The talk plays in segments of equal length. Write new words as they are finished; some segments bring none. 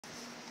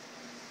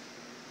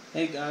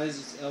Hey guys,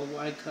 it's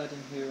LY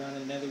Cutting here on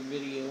another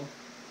video.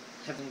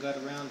 Haven't got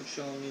around to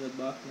showing you the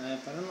buck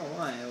knife. I don't know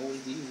why, I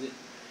always use it.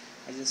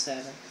 I just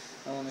haven't.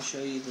 I want to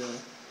show you the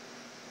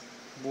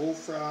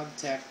Bullfrog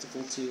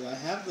Tactical 2. I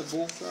have the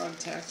Bullfrog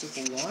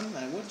Tactical 1.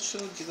 I would have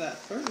showed you that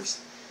first,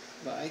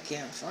 but I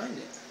can't find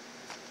it.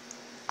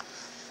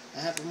 I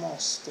have them all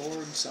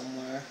stored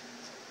somewhere.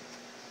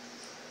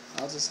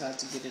 I'll just have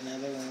to get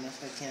another one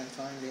if I can't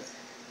find it.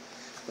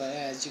 But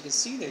as you can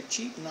see, they're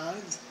cheap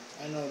knives.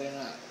 I know they're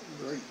not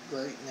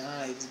great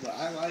knives, but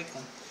I like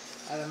them.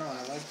 I don't know,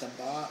 I like the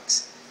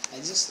box. I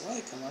just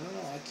like them. I don't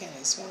know, I can't.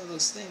 It's one of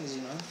those things,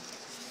 you know.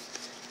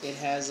 It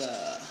has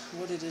a,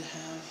 what did it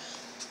have?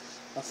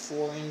 A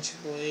 4-inch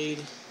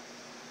blade.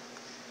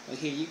 Well,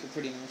 here, you can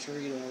pretty much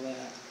read all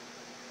that.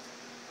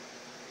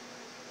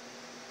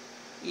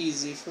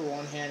 Easy for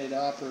one-handed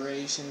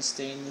operation,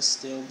 stainless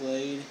steel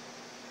blade.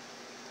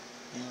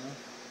 You know.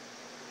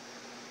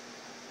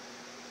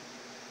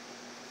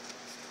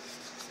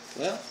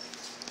 Well,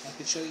 I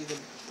could show you the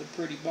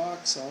pretty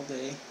box all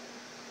day,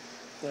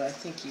 but I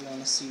think you want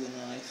to see the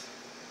knife.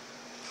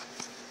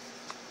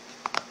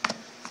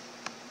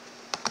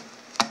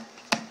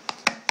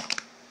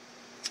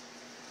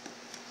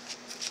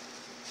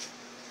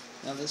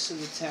 Now this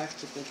is a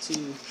Tactical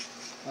 2.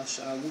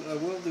 I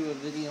will do a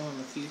video in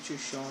the future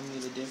showing you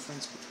the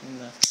difference between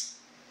the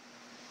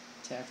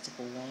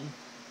Tactical 1.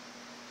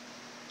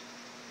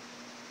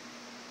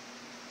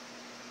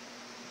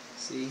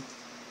 See?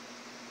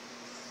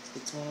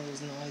 It's one of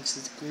those knives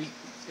that's great.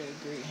 Got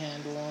a great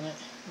handle on it,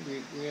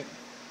 great grip.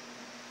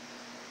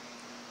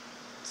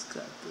 It's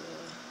got the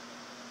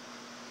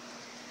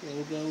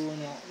logo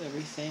and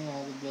everything,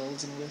 all the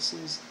bells and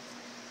whistles.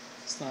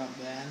 It's not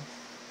bad.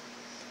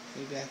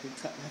 Maybe I could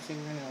cut my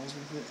fingernails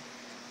with it.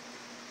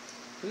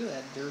 Look at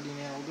that dirty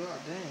nail.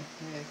 God dang.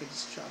 Maybe I could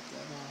just chop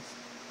that off.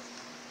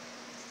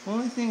 The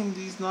only thing,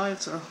 these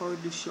knives are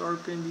hard to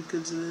sharpen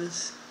because of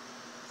this.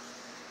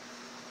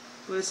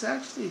 But it's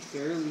actually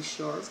fairly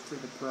sharp for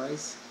the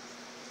price.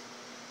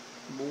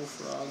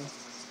 Bullfrog.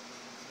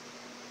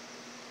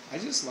 I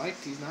just like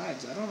these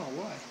knives. I don't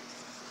know why.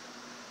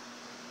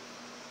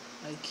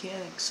 I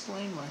can't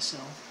explain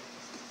myself.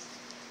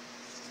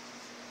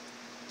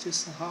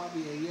 Just a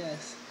hobby, I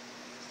guess.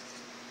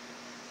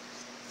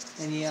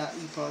 And yeah,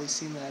 you've probably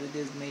seen that it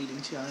is made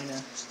in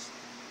China.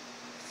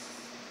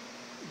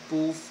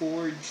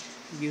 Bullforged,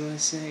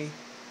 USA.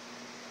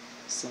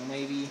 So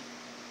maybe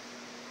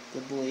the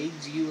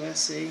blades,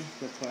 USA,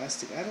 the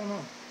plastic, I don't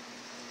know.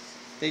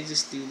 They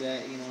just do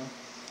that, you know.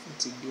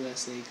 It's a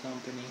USA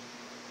company.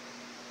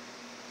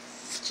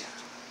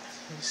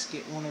 Just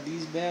get one of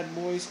these bad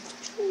boys.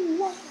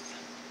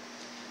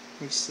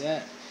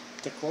 Reset.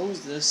 To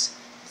close this,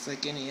 it's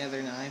like any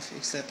other knife,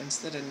 except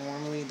instead of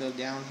normally the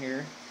down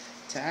here,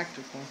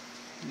 Tactical,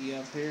 be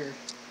up here.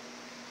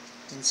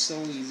 And so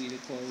easy to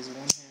close,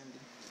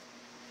 one-handed.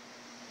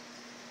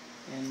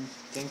 And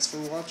thanks for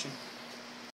watching.